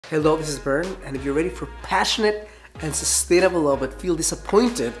Hello, this is Bern, and if you're ready for passionate and sustainable love but feel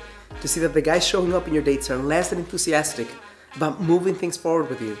disappointed to see that the guys showing up in your dates are less than enthusiastic about moving things forward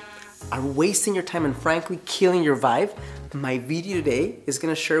with you, are wasting your time and frankly killing your vibe, my video today is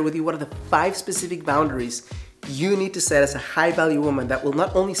going to share with you what are the 5 specific boundaries you need to set as a high-value woman that will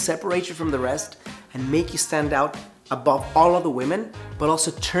not only separate you from the rest and make you stand out above all other women, but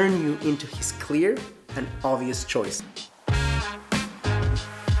also turn you into his clear and obvious choice.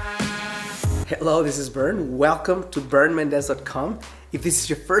 Hello, this is Bern. Welcome to bernmendez.com. If this is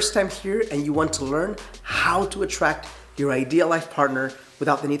your first time here and you want to learn how to attract your ideal life partner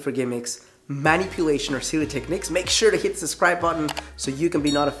without the need for gimmicks, manipulation, or silly techniques, make sure to hit the subscribe button so you can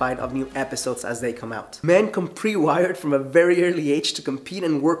be notified of new episodes as they come out. Men come pre-wired from a very early age to compete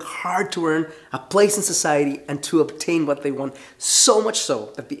and work hard to earn a place in society and to obtain what they want. So much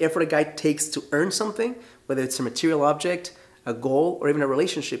so that the effort a guy takes to earn something, whether it's a material object, a goal, or even a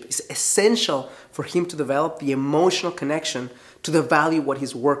relationship, is essential for him to develop the emotional connection to the value of what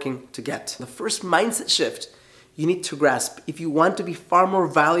he's working to get. The first mindset shift you need to grasp if you want to be far more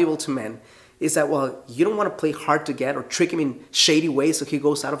valuable to men is that while you don't want to play hard to get or trick him in shady ways so he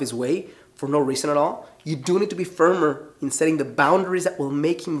goes out of his way for no reason at all, you do need to be firmer in setting the boundaries that will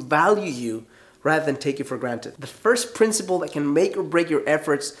make him value you rather than take you for granted. The first principle that can make or break your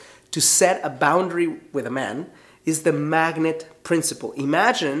efforts to set a boundary with a man is the magnet principle.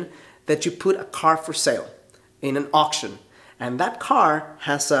 Imagine that you put a car for sale in an auction, and that car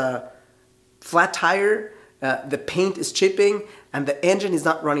has a flat tire, the paint is chipping, and the engine is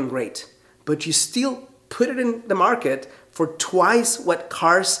not running great. But you still put it in the market for twice what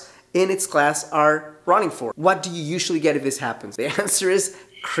cars in its class are running for. What do you usually get if this happens? The answer is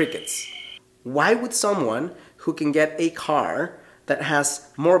crickets. Why would someone who can get a car that has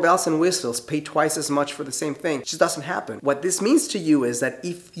more bells and whistles pay twice as much for the same thing? It just doesn't happen. What this means to you is that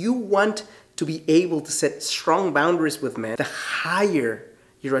if you want to be able to set strong boundaries with men, the higher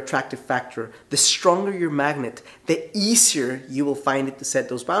your attractive factor, the stronger your magnet, the easier you will find it to set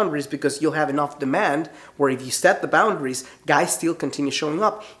those boundaries, because you'll have enough demand where if you set the boundaries, guys still continue showing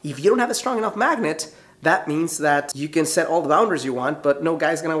up. If you don't have a strong enough magnet, that means that you can set all the boundaries you want, but no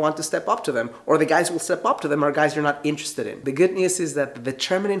guy's gonna want to step up to them, or the guys will step up to them are guys you're not interested in. The good news is that the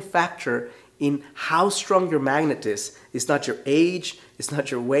determining factor in how strong your magnet is not your age, it's not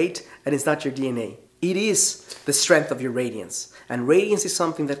your weight, and it's not your DNA. It is the strength of your radiance. And radiance is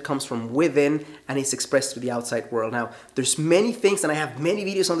something that comes from within and is expressed to the outside world. Now, there's many things, and I have many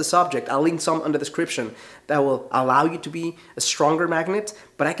videos on the subject. I'll link some in the description that will allow you to be a stronger magnet,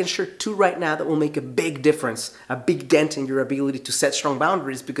 but I can share 2 right now that will make a big difference, a big dent in your ability to set strong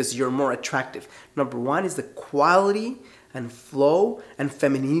boundaries because you're more attractive. Number 1 is the quality and flow and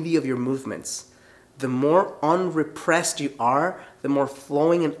femininity of your movements. The more unrepressed you are, the more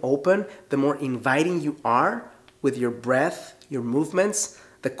flowing and open, the more inviting you are with your breath, your movements,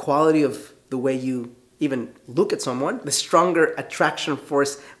 the quality of the way you even look at someone, the stronger attraction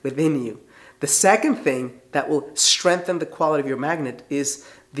force within you. The second thing that will strengthen the quality of your magnet is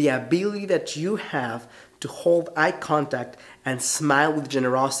the ability that you have to hold eye contact and smile with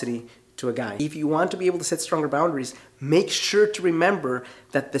generosity to a guy. If you want to be able to set stronger boundaries, make sure to remember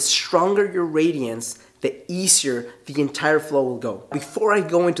that the stronger your radiance, the easier the entire flow will go. Before I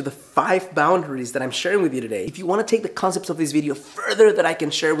go into the 5 boundaries that I'm sharing with you today, if you want to take the concepts of this video further that I can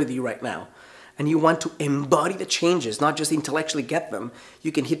share with you right now, and you want to embody the changes, not just intellectually get them,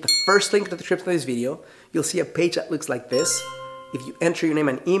 you can hit the first link to the description of this video. You'll see a page that looks like this. If you enter your name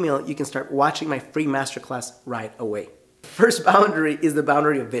and email, you can start watching my free masterclass right away. First boundary is the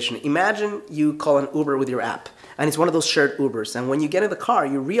boundary of vision. Imagine you call an Uber with your app, and it's one of those shared Ubers, and when you get in the car,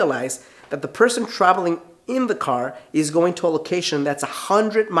 you realize that the person traveling in the car is going to a location that's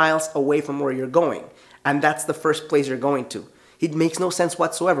 100 miles away from where you're going, and that's the first place you're going to. It makes no sense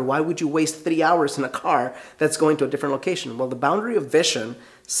whatsoever. Why would you waste 3 hours in a car that's going to a different location? Well, the boundary of vision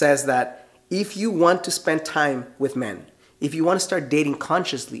says that if you want to spend time with men, if you want to start dating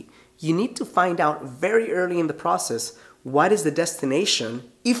consciously, you need to find out very early in the process what is the destination,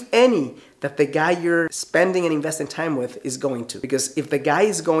 if any, that the guy you're spending and investing time with is going to. Because if the guy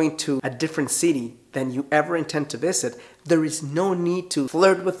is going to a different city than you ever intend to visit, there is no need to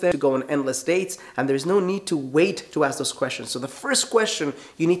flirt with them, to go on endless dates, and there's no need to wait to ask those questions. So the first question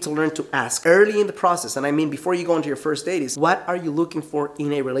you need to learn to ask early in the process, and I mean before you go into your first date, is what are you looking for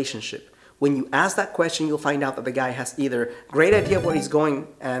in a relationship? When you ask that question, you'll find out that the guy has either a great idea of where he's going,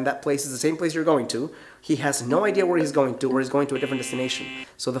 and that place is the same place you're going to. He has no idea where he's going to, or he's going to a different destination.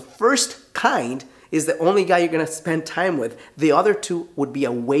 So the first kind is the only guy you're gonna spend time with. The other two would be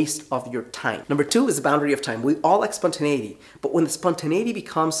a waste of your time. Number two is the boundary of time. We all like spontaneity, but when the spontaneity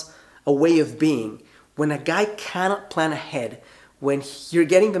becomes a way of being, when a guy cannot plan ahead, when you're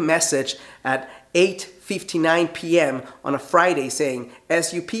getting the message at 8:59 p.m. on a Friday saying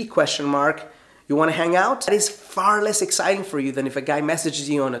SUP question mark, you want to hang out? That is far less exciting for you than if a guy messages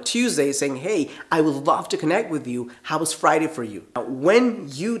you on a Tuesday saying, hey, I would love to connect with you. How was Friday for you? Now, when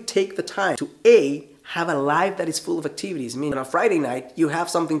you take the time to have a life that is full of activities, meaning on a Friday night, you have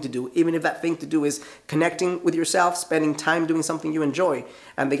something to do, even if that thing to do is connecting with yourself, spending time doing something you enjoy,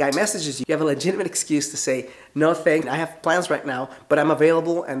 and the guy messages you, you have a legitimate excuse to say, no thanks, I have plans right now, but I'm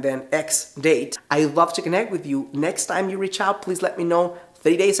available, and then X date. I'd love to connect with you. Next time you reach out, please let me know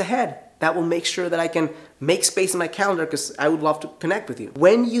 30 days ahead. That will make sure that I can make space in my calendar because I would love to connect with you.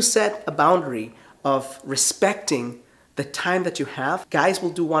 When you set a boundary of respecting the time that you have, guys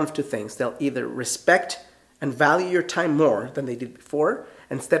will do one of two things. They'll either respect and value your time more than they did before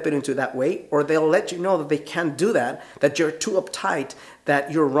and step it into that way, or they'll let you know that they can't do that, that you're too uptight,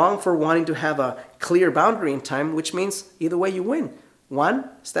 that you're wrong for wanting to have a clear boundary in time, which means either way you win. One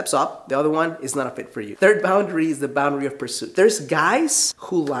steps up, the other one is not a fit for you. Third boundary is the boundary of pursuit. There's guys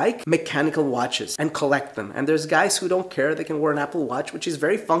who like mechanical watches and collect them. And there's guys who don't care. They can wear an Apple Watch, which is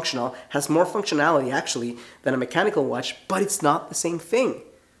very functional, has more functionality actually than a mechanical watch, but it's not the same thing.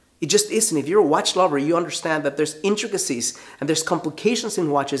 It just isn't. If you're a watch lover, you understand that there's intricacies and there's complications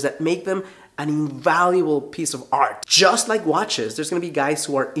in watches that make them an invaluable piece of art. Just like watches, there's gonna be guys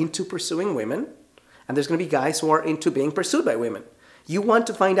who are into pursuing women, and there's gonna be guys who are into being pursued by women. You want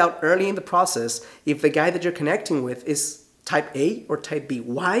to find out early in the process if the guy that you're connecting with is type A or type B.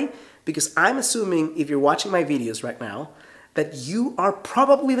 Why? Because I'm assuming if you're watching my videos right now, that you are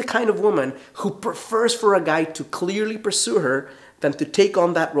probably the kind of woman who prefers for a guy to clearly pursue her than to take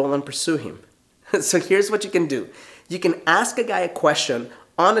on that role and pursue him. So here's what you can do. You can ask a guy a question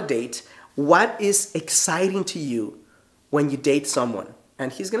on a date. What is exciting to you when you date someone?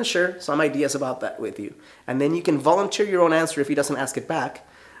 And he's going to share some ideas about that with you. And then you can volunteer your own answer if he doesn't ask it back,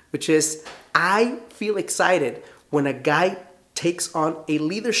 which is, I feel excited when a guy takes on a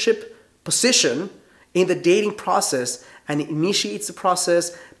leadership position in the dating process and initiates the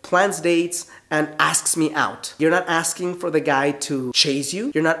process, plans dates, and asks me out. You're not asking for the guy to chase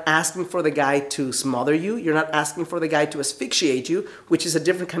you. You're not asking for the guy to smother you. You're not asking for the guy to asphyxiate you, which is a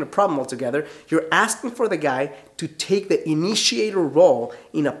different kind of problem altogether. You're asking for the guy to take the initiator role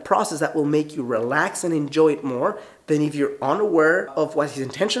in a process that will make you relax and enjoy it more than if you're unaware of what his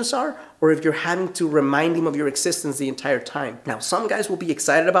intentions are, or if you're having to remind him of your existence the entire time. Now, some guys will be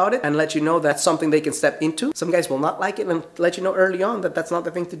excited about it and let you know that's something they can step into. Some guys will not like it and let you know early on that that's not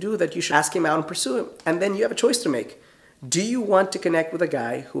the thing to do, that you should ask him out and pursue him. And then you have a choice to make. Do you want to connect with a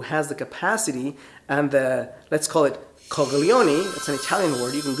guy who has the capacity and the, let's call it coglione, it's an Italian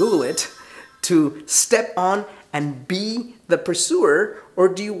word, you can Google it, to step on and be the pursuer, or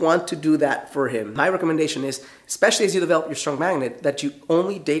do you want to do that for him? My recommendation is, especially as you develop your strong magnet, that you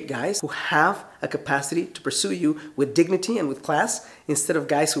only date guys who have a capacity to pursue you with dignity and with class, instead of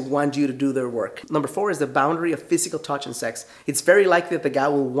guys who want you to do their work. Number 4 is the boundary of physical touch and sex. It's very likely that the guy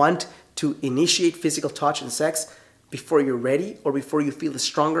will want to initiate physical touch and sex before you're ready or before you feel a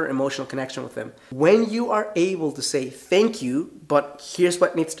stronger emotional connection with them. When you are able to say, thank you, but here's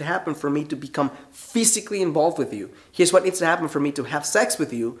what needs to happen for me to become physically involved with you, here's what needs to happen for me to have sex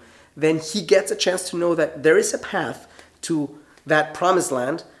with you, then he gets a chance to know that there is a path to that promised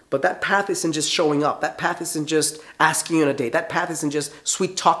land, but that path isn't just showing up. That path isn't just asking you on a date. That path isn't just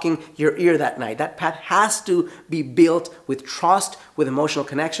sweet talking your ear that night. That path has to be built with trust, with emotional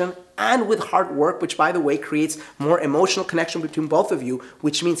connection, and with hard work, which, by the way, creates more emotional connection between both of you,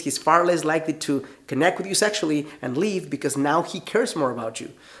 which means he's far less likely to connect with you sexually and leave because now he cares more about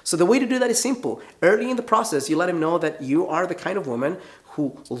you. So the way to do that is simple. Early in the process, you let him know that you are the kind of woman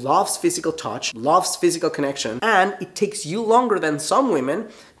who loves physical touch, loves physical connection, and it takes you longer than some women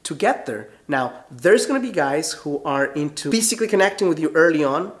to get there. Now, there's gonna be guys who are into physically connecting with you early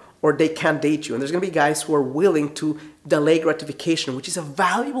on, or they can't date you. And there's gonna be guys who are willing to delay gratification, which is a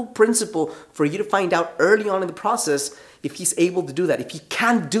valuable principle for you to find out early on in the process if he's able to do that. If he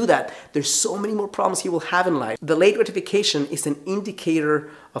can't do that, there's so many more problems he will have in life. Delayed gratification is an indicator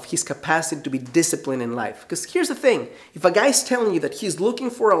of his capacity to be disciplined in life. Because here's the thing, if a guy's telling you that he's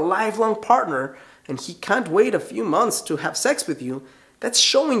looking for a lifelong partner and he can't wait a few months to have sex with you, that's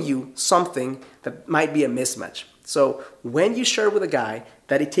showing you something that might be a mismatch. So when you share with a guy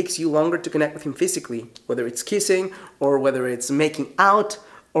that it takes you longer to connect with him physically, whether it's kissing or whether it's making out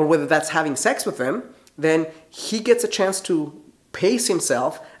or whether that's having sex with him, then he gets a chance to pace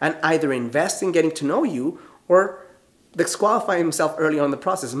himself and either invest in getting to know you or disqualify himself early on in the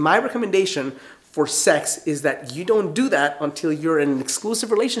process. My recommendation for sex is that you don't do that until you're in an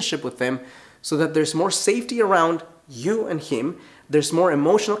exclusive relationship with them, so that there's more safety around you and him, there's more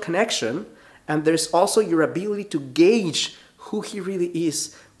emotional connection, and there's also your ability to gauge who he really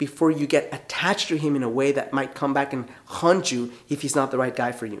is before you get attached to him in a way that might come back and haunt you if he's not the right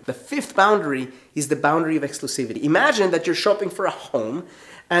guy for you. The fifth boundary is the boundary of exclusivity. Imagine that you're shopping for a home,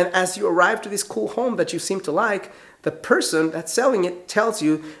 and as you arrive to this cool home that you seem to like, the person that's selling it tells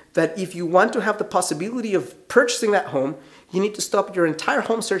you that if you want to have the possibility of purchasing that home, you need to stop your entire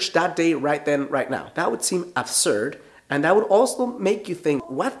home search that day, right then, right now. That would seem absurd, and that would also make you think,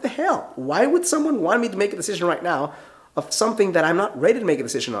 what the hell? Why would someone want me to make a decision right now of something that I'm not ready to make a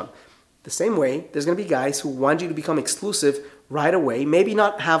decision on? The same way, there's going to be guys who want you to become exclusive right away, maybe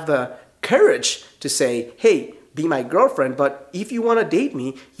not have the courage to say, hey, be my girlfriend, but if you want to date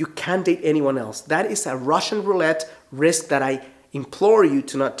me, you can't date anyone else. That is a Russian roulette risk that I implore you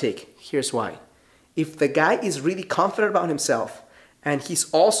to not take. Here's why. If the guy is really confident about himself and he's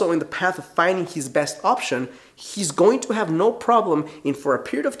also in the path of finding his best option, he's going to have no problem in, for a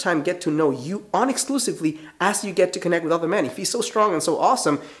period of time, get to know you unexclusively as you get to connect with other men. If he's so strong and so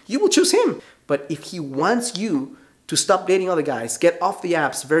awesome, you will choose him. But if he wants you to stop dating other guys, get off the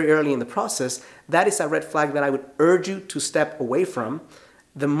apps very early in the process, that is a red flag that I would urge you to step away from.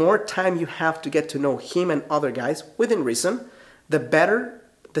 The more time you have to get to know him and other guys within reason, the better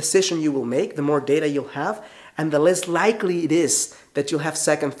decision you will make, the more data you'll have, and the less likely it is that you'll have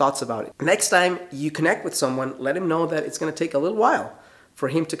second thoughts about it. Next time you connect with someone, let him know that it's going to take a little while for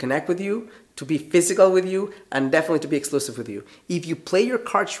him to connect with you, to be physical with you, and definitely to be exclusive with you. If you play your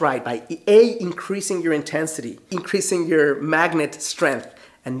cards right by A, increasing your intensity, increasing your magnet strength,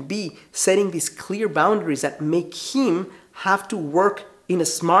 and B, setting these clear boundaries that make him have to work in a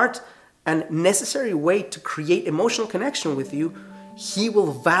smart and necessary way to create emotional connection with you, he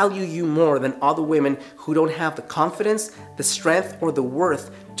will value you more than other women who don't have the confidence, the strength, or the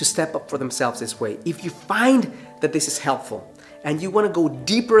worth to step up for themselves this way. If you find that this is helpful and you want to go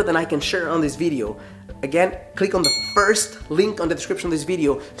deeper than I can share on this video, again, click on the first link on the description of this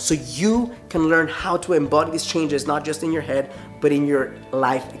video so you can learn how to embody these changes, not just in your head, but in your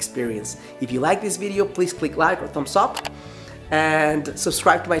life experience. If you like this video, please click like or thumbs up and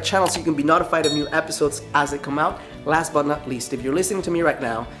subscribe to my channel so you can be notified of new episodes as they come out. Last but not least, if you're listening to me right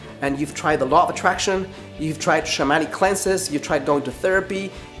now and you've tried the law of attraction, you've tried shamanic cleanses, you've tried going to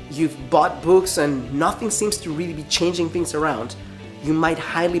therapy, you've bought books and nothing seems to really be changing things around, you might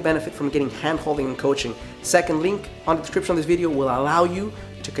highly benefit from getting hand-holding and coaching. Second link on the description of this video will allow you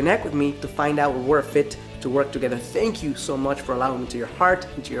to connect with me to find out where we're a fit to work together. Thank you so much for allowing me into your heart,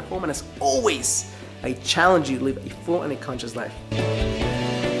 into your home, and as always, I challenge you to live a full and a conscious life.